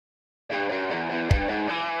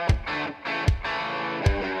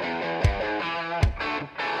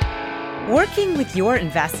Working with your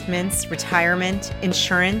investments, retirement,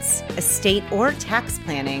 insurance, estate, or tax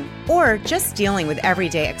planning, or just dealing with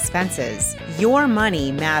everyday expenses, your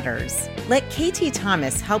money matters. Let KT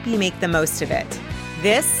Thomas help you make the most of it.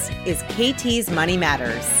 This is KT's Money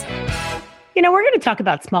Matters. We're going to talk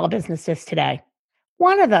about small businesses today.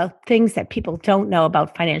 One of the things that people don't know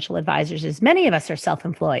about financial advisors is many of us are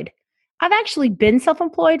self-employed. I've actually been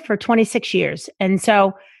self-employed for 26 years. And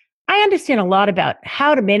so I understand a lot about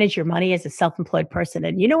how to manage your money as a self-employed person.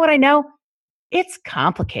 And you know what I know? It's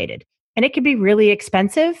complicated and it can be really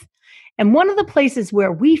expensive. And one of the places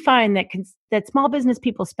where we find that small business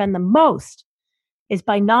people spend the most is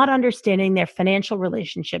by not understanding their financial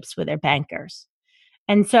relationships with their bankers.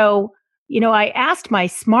 And so, I asked my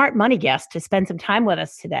smart money guest to spend some time with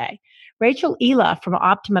us today, Rachel Ela from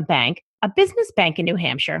Optima Bank, a business bank in New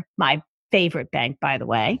Hampshire, my favorite bank, by the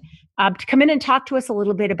way, to come in and talk to us a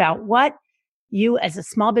little bit about what you as a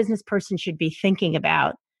small business person should be thinking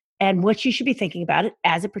about and what you should be thinking about it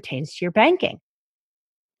as it pertains to your banking.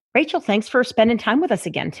 Rachel, thanks for spending time with us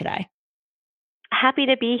again today. Happy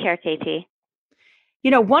to be here, Katie.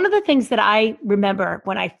 One of the things that I remember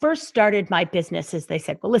when I first started my business is they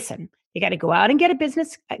said, well, listen, you got to go out and get a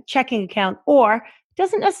business checking account, or it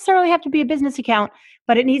doesn't necessarily have to be a business account,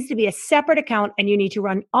 but it needs to be a separate account and you need to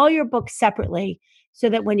run all your books separately so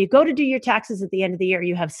that when you go to do your taxes at the end of the year,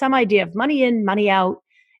 you have some idea of money in, money out,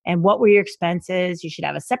 and what were your expenses. You should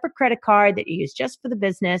have a separate credit card that you use just for the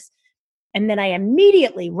business. And then I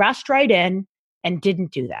immediately rushed right in and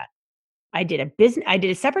didn't do that. I did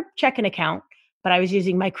a separate checking account, but I was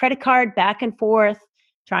using my credit card back and forth,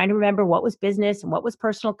 trying to remember what was business and what was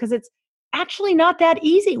personal, because it's actually not that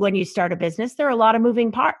easy when you start a business. There are a lot of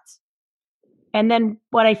moving parts. And then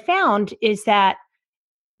what I found is that,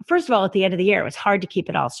 first of all, at the end of the year, it was hard to keep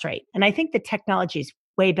it all straight. And I think the technology is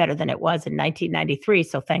way better than it was in 1993.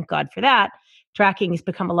 So thank God for that. Tracking has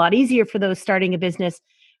become a lot easier for those starting a business.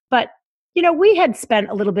 But, we had spent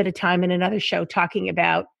a little bit of time in another show talking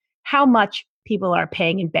about how much people are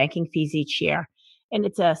paying in banking fees each year. And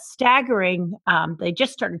it's a staggering, they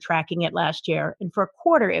just started tracking it last year. And for a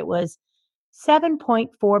quarter, it was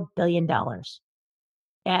 $7.4 billion.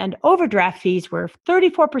 And overdraft fees were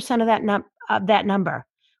 34% of that number,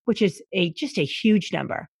 which is just a huge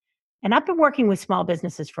number. And I've been working with small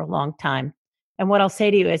businesses for a long time. And what I'll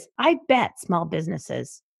say to you is, I bet small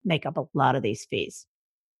businesses make up a lot of these fees.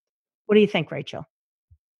 What do you think, Rachel?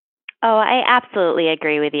 Oh, I absolutely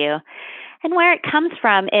agree with you. And where it comes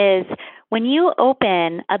from is when you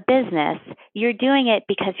open a business, you're doing it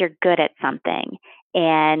because you're good at something.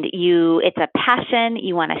 And it's a passion,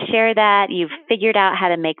 you want to share that, you've figured out how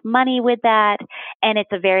to make money with that, and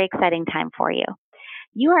it's a very exciting time for you.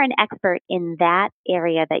 You are an expert in that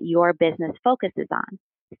area that your business focuses on.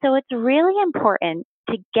 So it's really important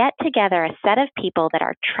to get together a set of people that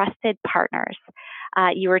are trusted partners.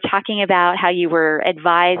 You were talking about how you were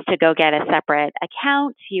advised to go get a separate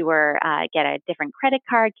account, you were get a different credit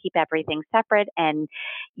card, keep everything separate, and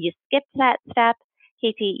you skipped that step.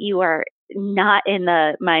 Katie, you are not in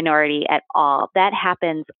the minority at all. That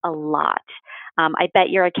happens a lot. I bet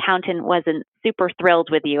your accountant wasn't super thrilled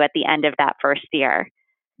with you at the end of that first year.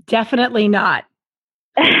 Definitely not.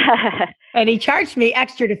 And he charged me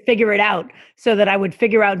extra to figure it out so that I would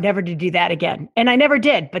figure out never to do that again. And I never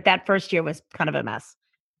did, but that first year was kind of a mess.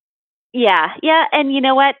 Yeah. And you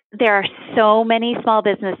know what? There are so many small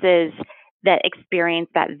businesses that experience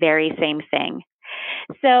that very same thing.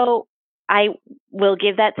 So I will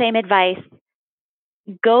give that same advice.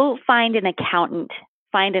 Go find an accountant,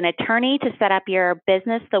 find an attorney to set up your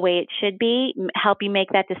business the way it should be, help you make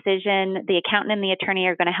that decision. The accountant and the attorney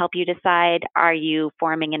are going to help you decide, are you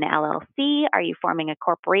forming an LLC? Are you forming a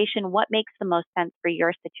corporation? What makes the most sense for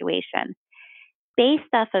your situation? Based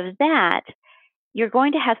off of that, you're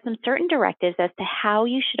going to have some certain directives as to how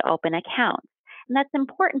you should open accounts. And that's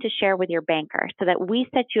important to share with your banker so that we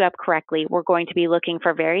set you up correctly. We're going to be looking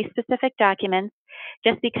for very specific documents.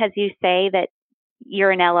 Just because you say that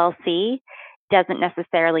you're an LLC doesn't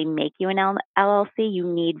necessarily make you an LLC.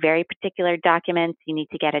 You need very particular documents. You need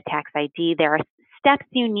to get a tax ID. There are steps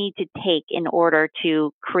you need to take in order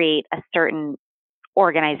to create a certain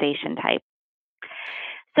organization type.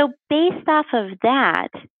 So based off of that,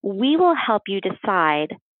 we will help you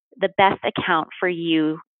decide the best account for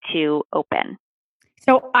you to open.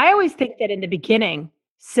 So I always think that in the beginning,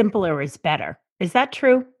 simpler is better. Is that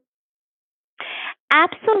true?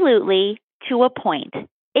 Absolutely, to a point.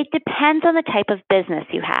 It depends on the type of business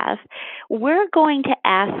you have. We're going to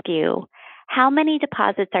ask you, how many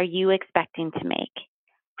deposits are you expecting to make?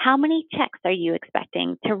 How many checks are you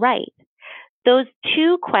expecting to write? Those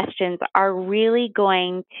two questions are really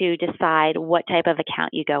going to decide what type of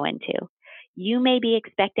account you go into. You may be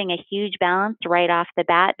expecting a huge balance right off the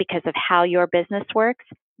bat because of how your business works.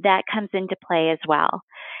 That comes into play as well.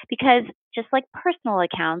 Because just like personal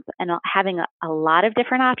accounts and having a lot of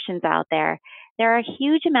different options out there are a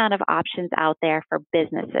huge amount of options out there for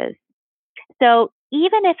businesses. So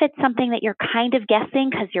even if it's something that you're kind of guessing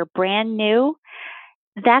because you're brand new,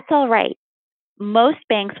 that's all right. Most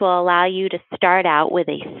banks will allow you to start out with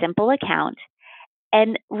a simple account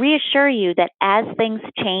and reassure you that as things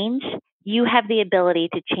change, you have the ability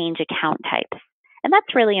to change account types. And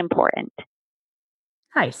that's really important.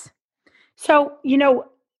 Nice. So,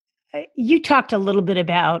 you talked a little bit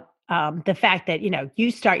about the fact that,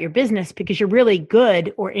 you start your business because you're really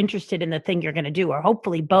good or interested in the thing you're going to do, or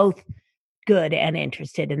hopefully both good and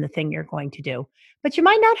interested in the thing you're going to do. But you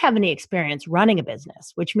might not have any experience running a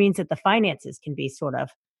business, which means that the finances can be sort of,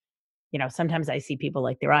 sometimes I see people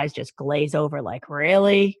like their eyes just glaze over, like,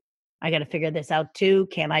 really? I got to figure this out too.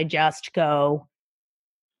 Can I just go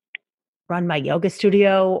run my yoga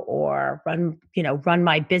studio or run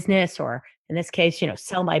my business, or in this case,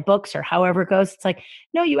 sell my books, or however it goes? It's like,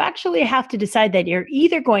 no, you actually have to decide that you're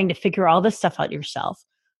either going to figure all this stuff out yourself,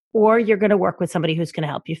 or you're going to work with somebody who's going to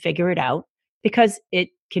help you figure it out, because it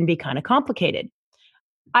can be kind of complicated.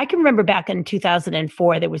 I can remember back in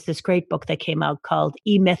 2004, there was this great book that came out called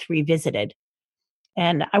E-Myth Revisited.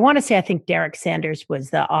 And I want to say, I think Derek Sanders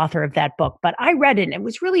was the author of that book, but I read it and it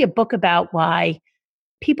was really a book about why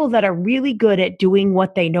people that are really good at doing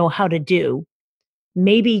what they know how to do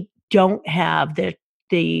maybe don't have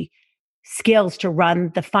the skills to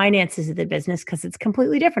run the finances of the business, because it's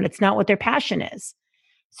completely different. It's not what their passion is.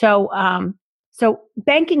 So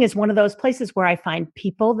banking is one of those places where I find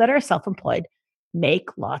people that are self-employed make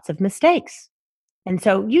lots of mistakes. And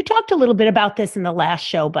so you talked a little bit about this in the last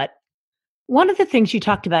show, but one of the things you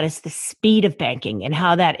talked about is the speed of banking and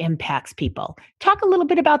how that impacts people. Talk a little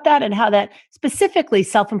bit about that and how that specifically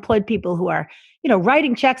self-employed people who are,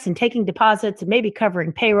 writing checks and taking deposits and maybe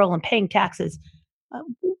covering payroll and paying taxes.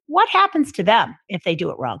 What happens to them if they do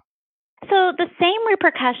it wrong? So the same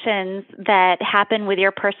repercussions that happen with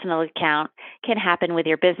your personal account can happen with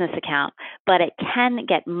your business account, but it can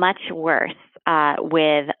get much worse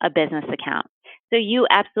with a business account. So you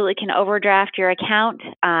absolutely can overdraft your account.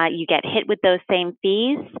 You get hit with those same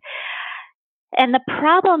fees. And the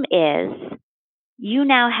problem is you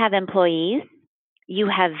now have employees, you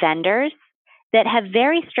have vendors that have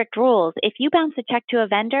very strict rules. If you bounce a check to a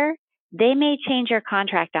vendor, they may change your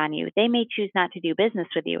contract on you. They may choose not to do business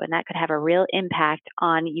with you, and that could have a real impact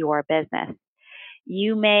on your business.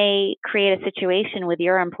 You may create a situation with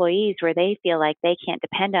your employees where they feel like they can't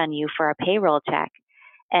depend on you for a payroll check,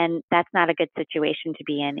 and that's not a good situation to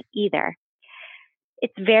be in either.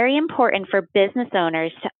 It's very important for business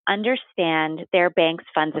owners to understand their bank's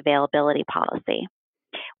funds availability policy.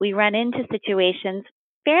 We run into situations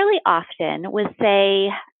fairly often with, say,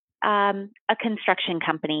 a construction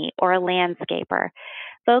company or a landscaper.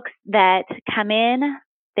 Folks that come in,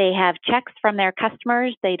 they have checks from their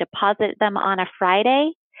customers, they deposit them on a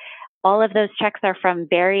Friday. All of those checks are from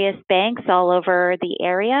various banks all over the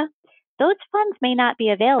area. Those funds may not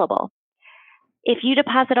be available. If you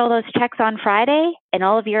deposit all those checks on Friday and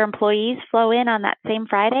all of your employees flow in on that same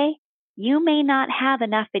Friday, you may not have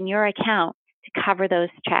enough in your account to cover those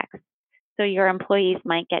checks. So your employees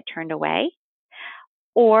might get turned away,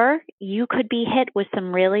 or you could be hit with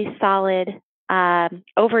some really solid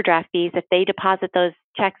overdraft fees if they deposit those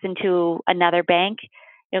checks into another bank.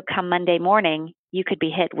 Come Monday morning, you could be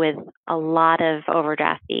hit with a lot of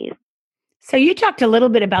overdraft fees. So you talked a little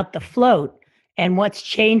bit about the float and what's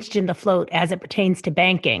changed in the float as it pertains to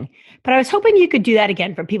banking. But I was hoping you could do that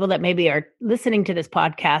again for people that maybe are listening to this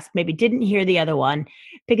podcast, maybe didn't hear the other one,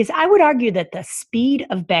 because I would argue that the speed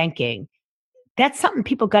of banking, that's something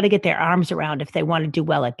people got to get their arms around if they want to do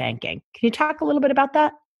well at banking. Can you talk a little bit about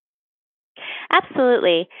that?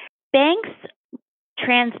 Absolutely. Banks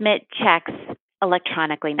transmit checks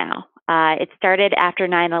electronically now. It started after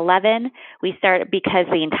 9/11. We started because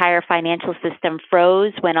the entire financial system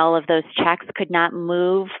froze when all of those checks could not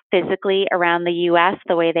move physically around the U.S.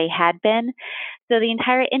 the way they had been. So the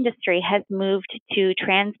entire industry has moved to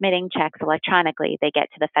transmitting checks electronically. They get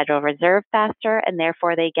to the Federal Reserve faster, and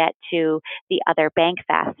therefore they get to the other bank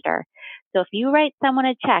faster. So if you write someone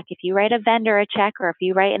a check, if you write a vendor a check, or if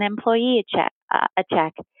you write an employee a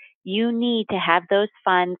check, you need to have those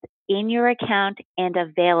funds in your account and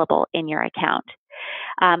available in your account.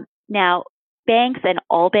 Now, banks and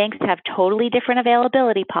all banks have totally different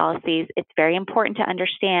availability policies. It's very important to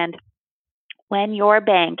understand when your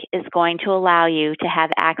bank is going to allow you to have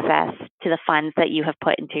access to the funds that you have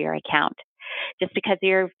put into your account. Just because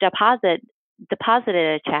you've deposited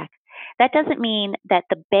a check, that doesn't mean that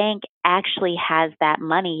the bank actually has that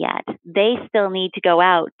money yet. They still need to go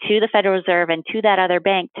out to the Federal Reserve and to that other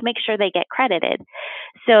bank to make sure they get credited.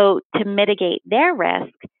 So to mitigate their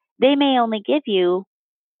risk, they may only give you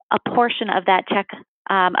a portion of that check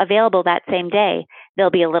available that same day. There'll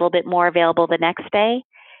be a little bit more available the next day.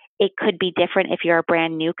 It could be different if you're a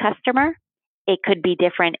brand new customer. It could be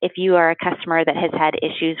different if you are a customer that has had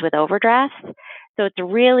issues with overdrafts. So it's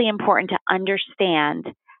really important to understand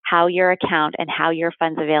how your account and how your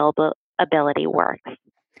funds availability works.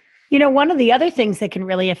 One of the other things that can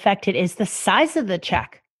really affect it is the size of the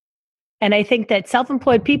check. And I think that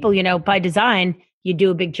self-employed people, by design, you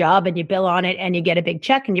do a big job and you bill on it and you get a big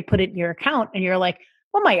check and you put it in your account and you're like,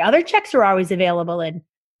 well, my other checks are always available in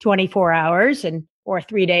 24 hours or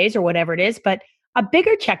 3 days or whatever it is. But a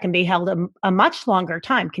bigger check can be held a much longer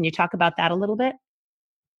time. Can you talk about that a little bit?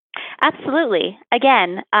 Absolutely.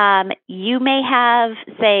 Again, you may have,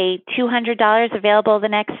 say, $200 available the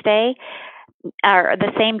next day or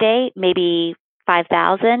the same day, maybe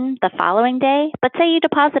 $5,000 the following day. But say you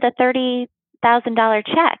deposit a $30,000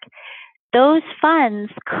 check. Those funds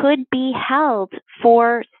could be held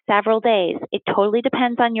for several days. It totally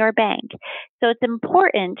depends on your bank. So it's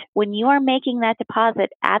important when you are making that deposit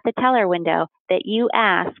at the teller window that you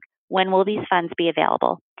ask, when will these funds be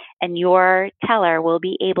available? And your teller will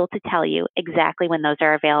be able to tell you exactly when those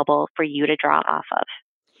are available for you to draw off of.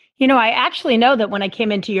 I actually know that when I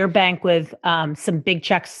came into your bank with some big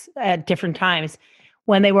checks at different times,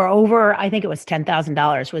 when they were over, I think it was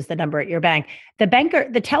 $10,000 was the number at your bank.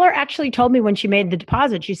 The teller actually told me when she made the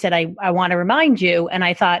deposit, she said, I want to remind you. And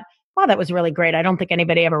I thought, wow, that was really great. I don't think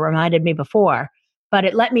anybody ever reminded me before, but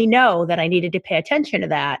it let me know that I needed to pay attention to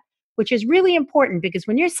that, which is really important because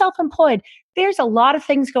when you're self-employed, there's a lot of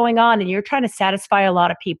things going on and you're trying to satisfy a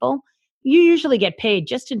lot of people. You usually get paid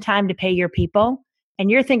just in time to pay your people. And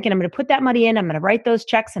you're thinking, I'm going to put that money in, I'm going to write those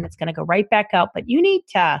checks and it's going to go right back out. But you need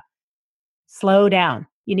to slow down.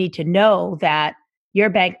 You need to know that your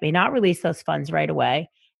bank may not release those funds right away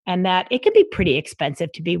and that it can be pretty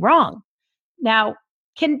expensive to be wrong. Now,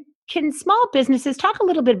 can small businesses talk a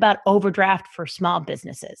little bit about overdraft for small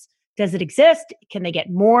businesses? Does it exist? Can they get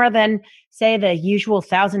more than, say, the usual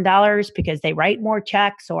 $1,000 because they write more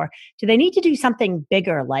checks? Or do they need to do something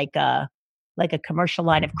bigger like a commercial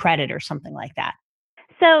line of credit or something like that?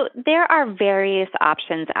 So there are various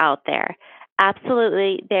options out there.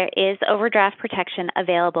 Absolutely, there is overdraft protection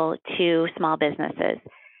available to small businesses.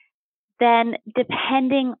 Then,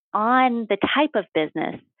 depending on the type of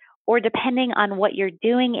business or depending on what you're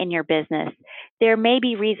doing in your business, there may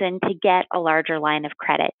be reason to get a larger line of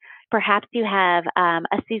credit. Perhaps you have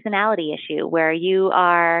a seasonality issue where you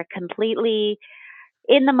are completely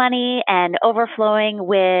in the money and overflowing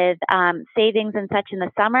with savings and such in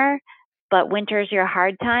the summer, but winter's your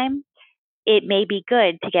hard time. It may be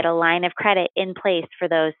good to get a line of credit in place for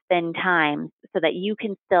those thin times so that you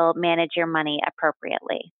can still manage your money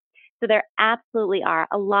appropriately. So there absolutely are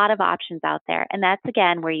a lot of options out there. And that's,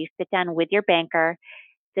 again, where you sit down with your banker.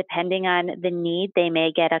 Depending on the need, they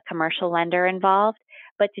may get a commercial lender involved,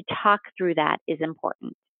 but to talk through that is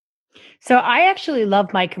important. So I actually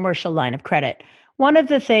love my commercial line of credit. One of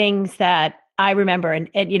the things that I remember, and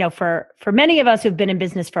for many of us who've been in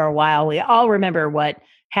business for a while, we all remember what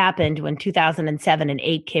happened when 2007 and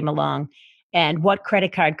 8 came along and what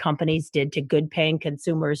credit card companies did to good paying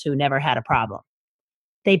consumers who never had a problem.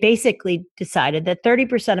 They basically decided that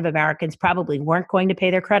 30% of Americans probably weren't going to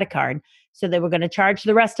pay their credit card. So they were going to charge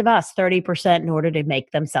the rest of us 30% in order to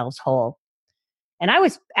make themselves whole. And I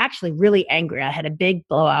was actually really angry. I had a big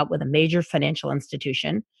blowout with a major financial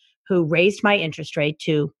institution who raised my interest rate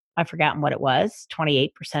to, I've forgotten what it was,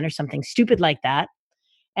 28% or something stupid like that.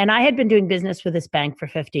 And I had been doing business with this bank for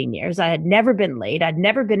 15 years. I had never been late. I'd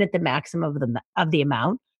never been at the maximum of the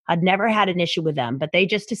amount. I'd never had an issue with them, but they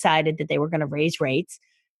just decided that they were going to raise rates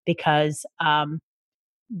because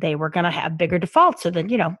they were going to have bigger defaults. So then,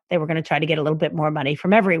 they were going to try to get a little bit more money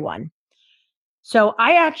from everyone. So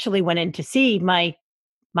I actually went in to see my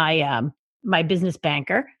business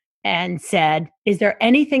banker and said, is there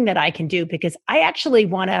anything that I can do? Because I actually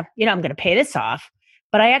want to, I'm going to pay this off,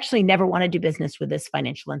 but I actually never want to do business with this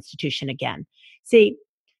financial institution again. See,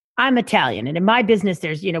 I'm Italian, and in my business,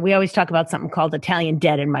 there's, we always talk about something called Italian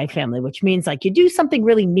debt in my family, which means like you do something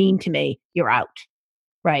really mean to me, you're out,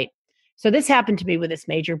 right? So this happened to me with this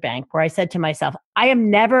major bank where I said to myself, I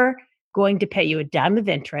am never going to pay you a dime of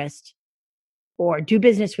interest or do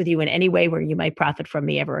business with you in any way where you might profit from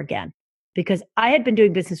me ever again. because I had been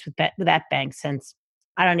doing business with that bank since,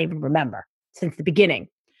 I don't even remember, since the beginning.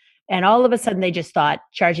 And all of a sudden, they just thought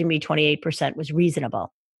charging me 28% was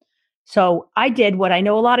reasonable. So I did what I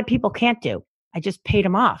know a lot of people can't do. I just paid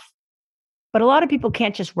them off. But a lot of people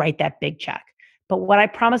can't just write that big check. But what I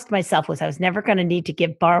promised myself was I was never going to need to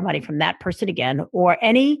borrow money from that person again, or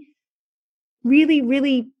any really,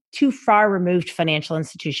 really too far removed financial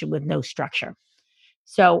institution with no structure.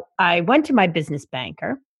 So I went to my business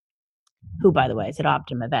banker, who, by the way, is at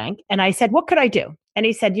Optima Bank, and I said, what could I do? And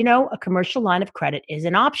he said, a commercial line of credit is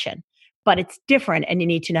an option, but it's different and you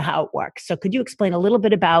need to know how it works. So could you explain a little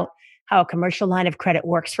bit about how a commercial line of credit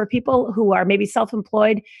works for people who are maybe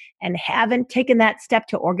self-employed and haven't taken that step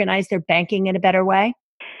to organize their banking in a better way?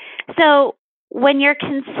 So when you're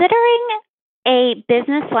considering a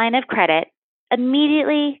business line of credit,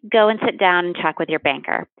 immediately go and sit down and check with your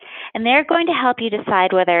banker. And they're going to help you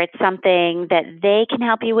decide whether it's something that they can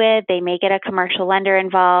help you with. They may get a commercial lender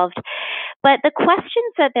involved. But the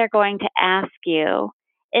questions that they're going to ask you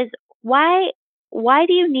is, why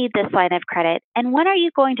do you need this line of credit, and when are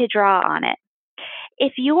you going to draw on it?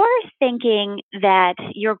 If you're thinking that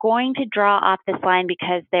you're going to draw off this line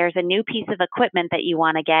because there's a new piece of equipment that you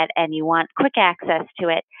want to get and you want quick access to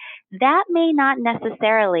it, that may not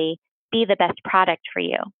necessarily be the best product for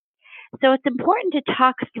you. So it's important to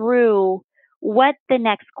talk through what the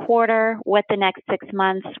next quarter, what the next 6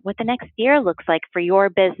 months, what the next year looks like for your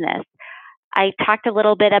business. I talked a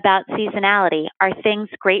little bit about seasonality. Are things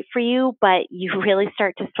great for you, but you really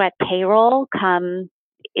start to sweat payroll come,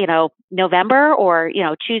 November, or,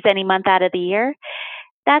 choose any month out of the year?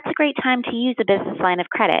 That's a great time to use a business line of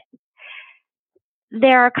credit.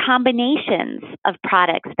 There are combinations of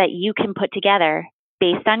products that you can put together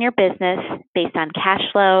based on your business, based on cash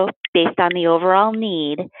flow, based on the overall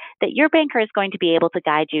need that your banker is going to be able to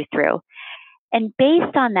guide you through. And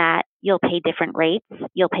based on that, you'll pay different rates,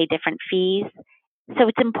 you'll pay different fees. So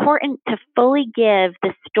it's important to fully give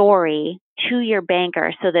the story to your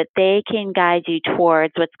banker so that they can guide you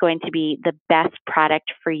towards what's going to be the best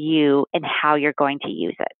product for you and how you're going to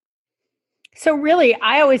use it. So really,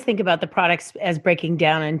 I always think about the products as breaking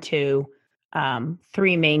down into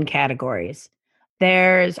 3 main categories.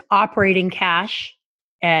 There's operating cash.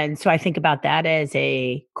 And so I think about that as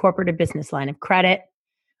a corporate or business line of credit,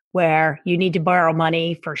 where you need to borrow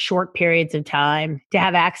money for short periods of time to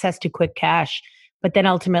have access to quick cash, but then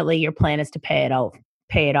ultimately your plan is to pay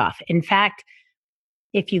it off. In fact,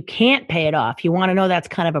 if you can't pay it off, you want to know that's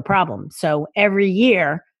kind of a problem. So every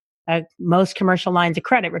year, most commercial lines of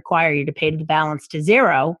credit require you to pay the balance to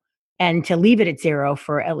zero and to leave it at zero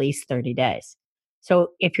for at least 30 days. So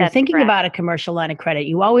if you're thinking about a commercial line of credit,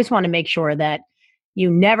 you always want to make sure that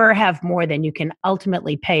you never have more than you can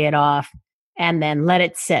ultimately pay it off and then let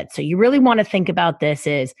it sit. So you really want to think about this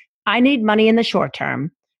as, I need money in the short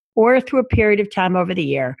term or through a period of time over the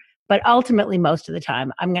year, but ultimately most of the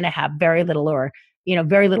time I'm going to have very little or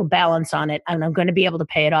very little balance on it, and I'm going to be able to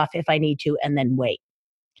pay it off if I need to and then wait.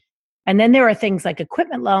 And then there are things like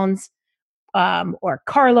equipment loans, or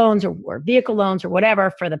car loans or vehicle loans or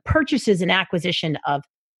whatever for the purchases and acquisition of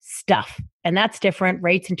stuff. And that's different.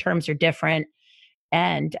 Rates and terms are different.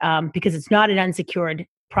 And because it's not an unsecured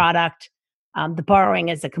product, the borrowing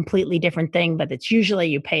is a completely different thing, but it's usually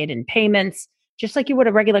you pay it in payments, just like you would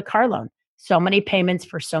a regular car loan. So many payments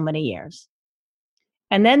for so many years.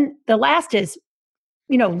 And then the last is,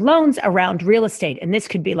 loans around real estate. And this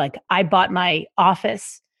could be like, I bought my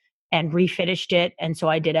office and refinished it. And so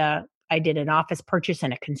I did an office purchase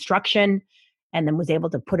and a construction, and then was able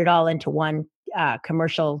to put it all into one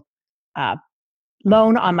commercial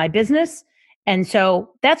loan on my business. And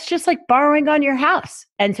so that's just like borrowing on your house.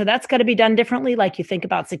 And so that's got to be done differently. Like you think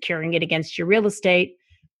about securing it against your real estate.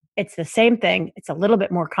 It's the same thing. It's a little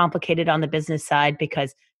bit more complicated on the business side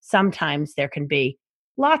because sometimes there can be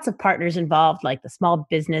lots of partners involved, like the Small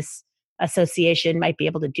Business Association might be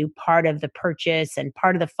able to do part of the purchase and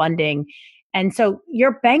part of the funding. And so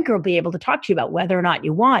your banker will be able to talk to you about whether or not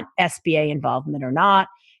you want SBA involvement or not,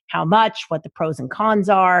 how much, what the pros and cons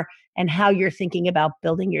are, and how you're thinking about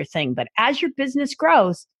building your thing. But as your business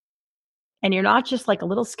grows, and you're not just like a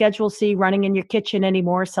little Schedule C running in your kitchen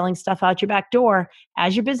anymore, selling stuff out your back door,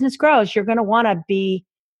 as your business grows, you're going to want to be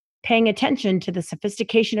paying attention to the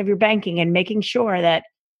sophistication of your banking and making sure that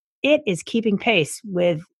it is keeping pace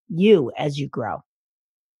with you as you grow.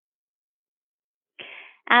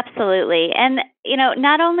 Absolutely. And,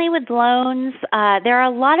 not only with loans, there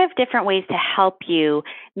are a lot of different ways to help you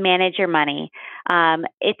manage your money.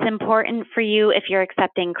 It's important for you, if you're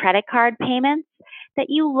accepting credit card payments, that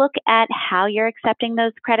you look at how you're accepting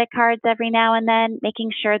those credit cards every now and then,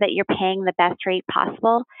 making sure that you're paying the best rate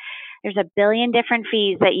possible. There's a billion different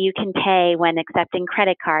fees that you can pay when accepting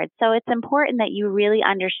credit cards. So it's important that you really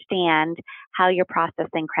understand how you're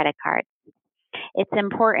processing credit cards. It's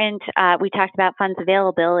important. We talked about funds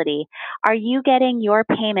availability. Are you getting your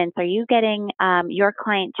payments? Are you getting your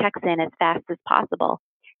client checks in as fast as possible?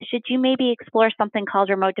 Should you maybe explore something called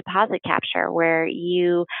remote deposit capture, where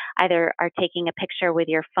you either are taking a picture with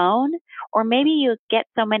your phone, or maybe you get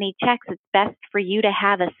so many checks, it's best for you to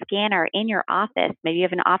have a scanner in your office. Maybe you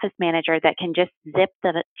have an office manager that can just zip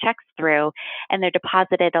the checks through and they're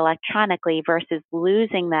deposited electronically versus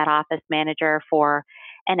losing that office manager for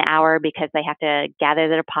an hour because they have to gather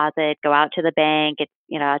the deposit, go out to the bank. It's,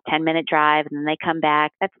 a 10-minute drive and then they come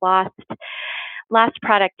back. That's lost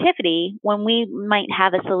productivity when we might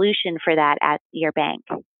have a solution for that at your bank.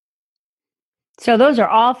 So those are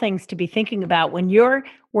all things to be thinking about when you're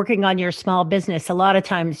working on your small business. A lot of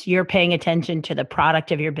times you're paying attention to the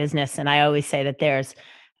product of your business. And I always say that there's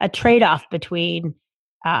a trade-off between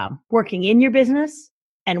working in your business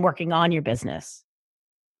and working on your business.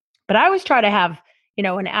 But I always try to have,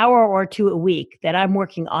 an hour or two a week that I'm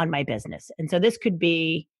working on my business. And so this could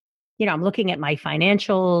be, I'm looking at my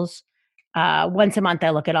financials. Once a month, I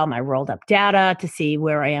look at all my rolled up data to see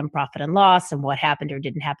where I am profit and loss and what happened or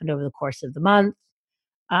didn't happen over the course of the month.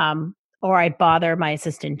 Or I bother my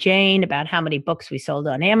assistant, Jane, about how many books we sold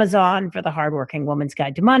on Amazon for the Hardworking Woman's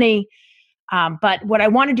Guide to Money. But what I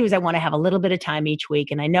want to do is I want to have a little bit of time each week.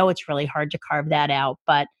 And I know it's really hard to carve that out,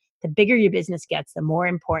 but the bigger your business gets, the more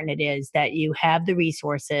important it is that you have the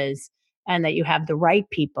resources and that you have the right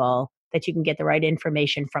people that you can get the right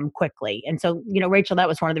information from quickly. And so, Rachel, that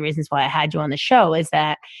was one of the reasons why I had you on the show, is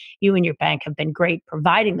that you and your bank have been great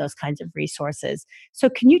providing those kinds of resources.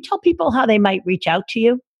 So can you tell people how they might reach out to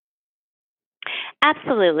you?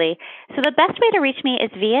 Absolutely. So the best way to reach me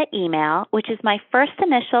is via email, which is my first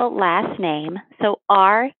initial last name, so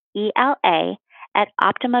RELA at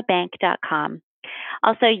optimabank.com.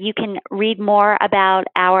 Also, you can read more about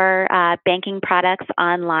our banking products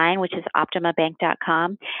online, which is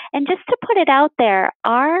optimabank.com. And just to put it out there,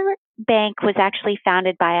 our bank was actually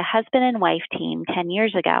founded by a husband and wife team 10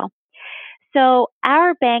 years ago. So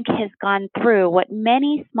our bank has gone through what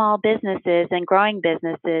many small businesses and growing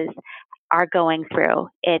businesses are going through.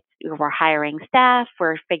 We're hiring staff,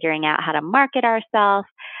 we're figuring out how to market ourselves,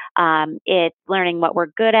 it's learning what we're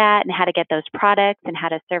good at and how to get those products and how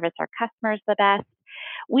to service our customers the best.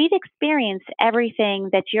 We've experienced everything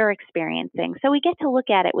that you're experiencing, so we get to look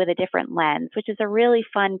at it with a different lens, which is a really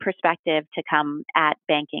fun perspective to come at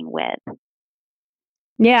banking with.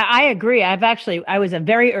 Yeah, I agree. I was a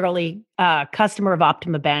very early customer of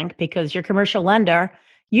Optima Bank because your commercial lender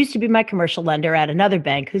used to be my commercial lender at another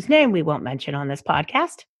bank whose name we won't mention on this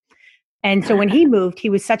podcast. And so when he moved, he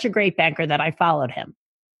was such a great banker that I followed him.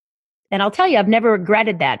 And I'll tell you, I've never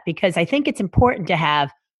regretted that because I think it's important to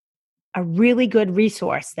have a really good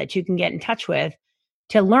resource that you can get in touch with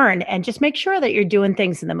to learn and just make sure that you're doing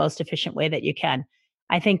things in the most efficient way that you can.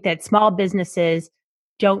 I think that small businesses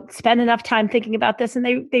don't spend enough time thinking about this, and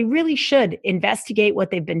they really should investigate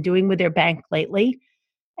what they've been doing with their bank lately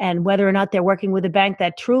and whether or not they're working with a bank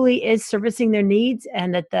that truly is servicing their needs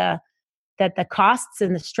and that the costs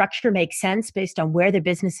and the structure make sense based on where their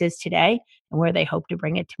business is today and where they hope to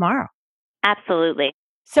bring it tomorrow. Absolutely.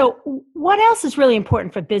 So what else is really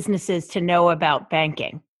important for businesses to know about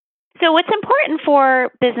banking? So what's important for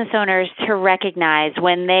business owners to recognize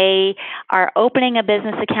when they are opening a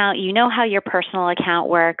business account, you know how your personal account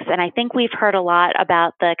works. And I think we've heard a lot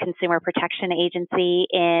about the Consumer Protection Agency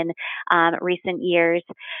in recent years.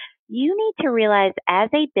 You need to realize as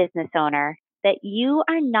a business owner that you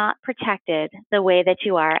are not protected the way that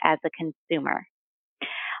you are as a consumer.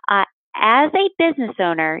 As a business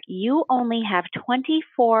owner, you only have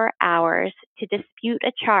 24 hours to dispute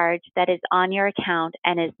a charge that is on your account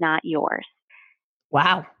and is not yours.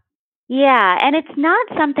 Wow. Yeah, and it's not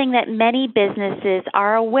something that many businesses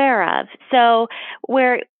are aware of. So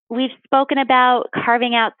we've spoken about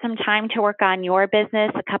carving out some time to work on your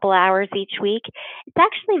business, a couple hours each week. It's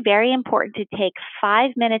actually very important to take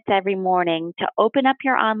 5 minutes every morning to open up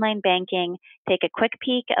your online banking, take a quick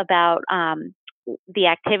peek about the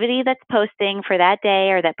activity that's posting for that day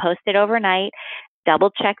or that posted overnight, double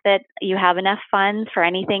check that you have enough funds for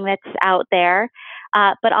anything that's out there,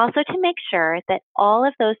 but also to make sure that all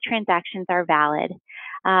of those transactions are valid.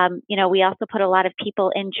 We also put a lot of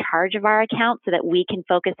people in charge of our account so that we can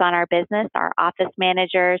focus on our business, our office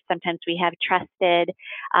managers. Sometimes we have trusted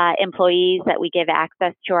employees that we give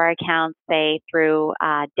access to our accounts, say through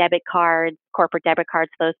debit cards, corporate debit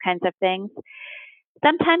cards, those kinds of things.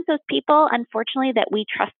 Sometimes those people, unfortunately, that we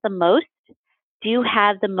trust the most do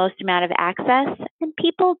have the most amount of access, and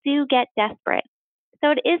people do get desperate.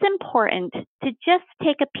 So it is important to just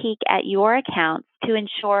take a peek at your accounts to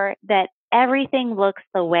ensure that everything looks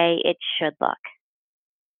the way it should look.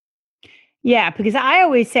 Yeah, because I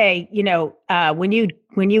always say, when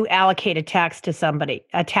you allocate a task to somebody,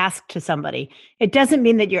 it doesn't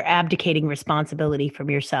mean that you're abdicating responsibility from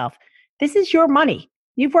yourself. This is your money.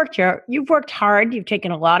 You've worked hard. You've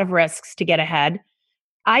taken a lot of risks to get ahead.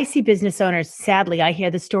 I see business owners, sadly, I hear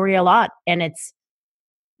the story a lot, and it's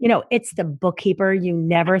the bookkeeper you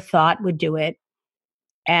never thought would do it.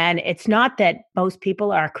 And it's not that most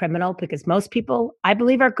people are criminal, because most people, I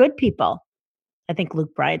believe, are good people. I think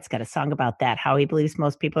Luke Bryan's got a song about that, how he believes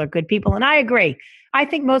most people are good people. And I agree. I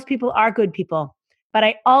think most people are good people. But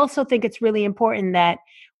I also think it's really important that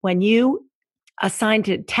when you assign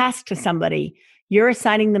a task to somebody, you're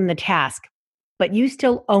assigning them the task, but you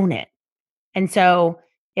still own it. And so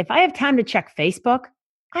if I have time to check Facebook,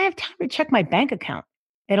 I have time to check my bank account.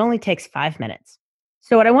 It only takes 5 minutes.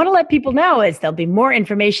 So what I want to let people know is there'll be more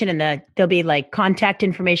information there'll be like contact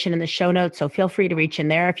information in the show notes. So feel free to reach in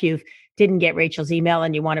there if you didn't get Rachel's email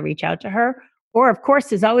and you want to reach out to her. Or of course,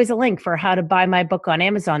 there's always a link for how to buy my book on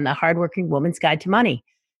Amazon, The Hardworking Woman's Guide to Money.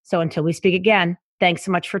 So until we speak again, thanks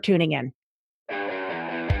so much for tuning in.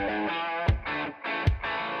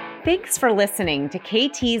 Thanks for listening to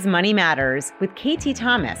KT's Money Matters with KT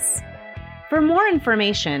Thomas. For more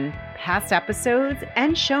information, past episodes,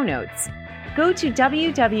 and show notes, go to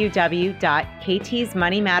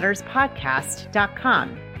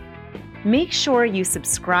www.ktsmoneymatterspodcast.com. Make sure you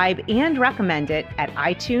subscribe and recommend it at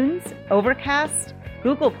iTunes, Overcast,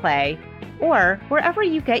 Google Play, or wherever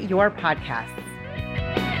you get your podcasts.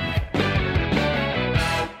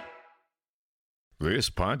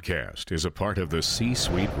 This podcast is a part of the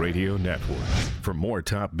C-Suite Radio Network. For more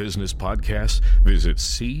top business podcasts, visit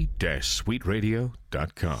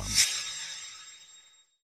c-suiteradio.com.